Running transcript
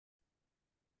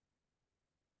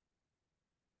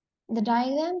The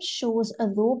diagram shows a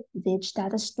rope bridge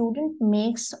that a student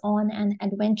makes on an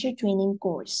adventure training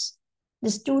course.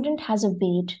 The student has a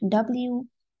weight W,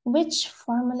 which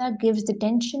formula gives the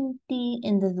tension T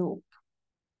in the rope.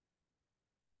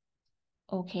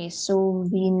 Okay, so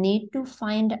we need to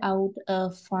find out a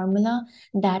formula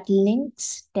that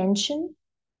links tension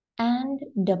and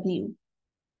W.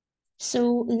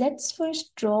 So let's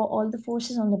first draw all the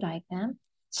forces on the diagram,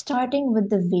 starting with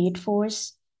the weight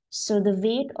force. So the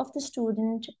weight of the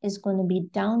student is going to be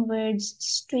downwards,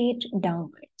 straight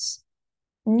downwards.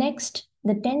 Next,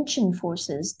 the tension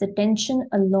forces, the tension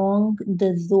along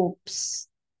the ropes.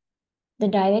 The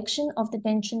direction of the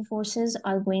tension forces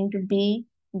are going to be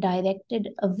directed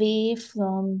away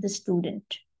from the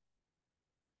student.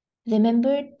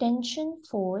 Remember, tension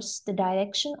force, the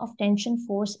direction of tension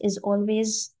force is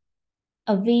always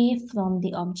away from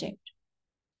the object.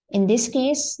 In this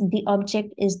case, the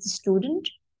object is the student,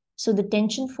 so the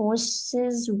tension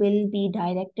forces will be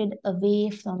directed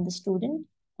away from the student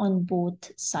on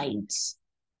both sides.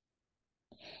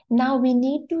 Now we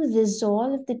need to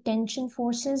resolve the tension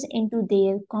forces into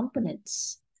their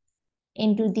components,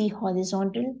 into the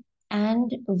horizontal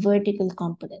and vertical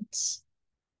components.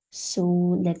 So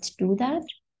let's do that.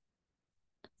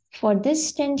 For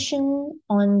this tension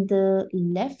on the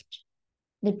left,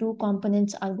 the two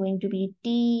components are going to be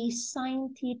T sine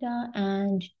theta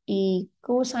and T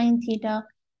cosine theta.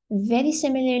 Very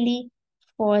similarly,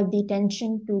 for the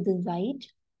tension to the right,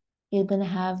 you're going to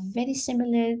have very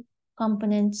similar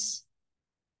components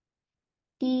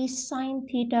T sine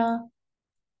theta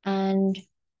and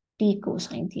T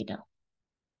cosine theta.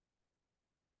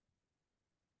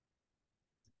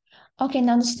 Okay,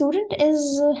 now the student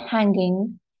is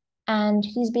hanging and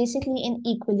he's basically in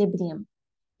equilibrium.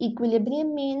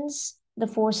 Equilibrium means the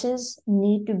forces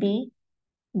need to be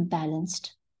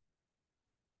balanced.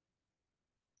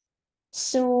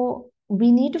 So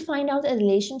we need to find out a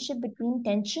relationship between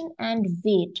tension and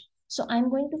weight. So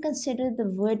I'm going to consider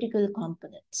the vertical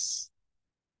components.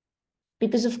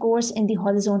 Because of course, in the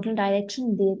horizontal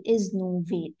direction, there is no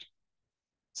weight.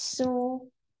 So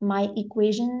my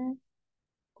equation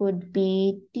could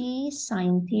be T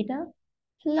sine theta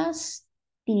plus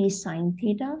T sine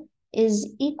theta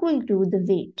is equal to the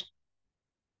weight.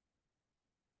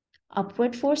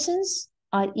 Upward forces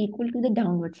are equal to the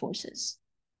downward forces.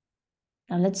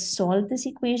 Now let's solve this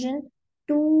equation.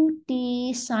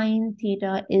 2t sine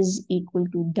theta is equal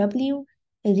to W.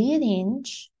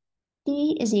 Rearrange.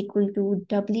 T is equal to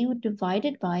W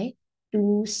divided by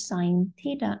 2 sine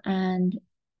theta. And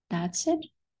that's it.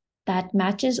 That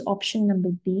matches option number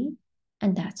B.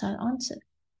 And that's our answer.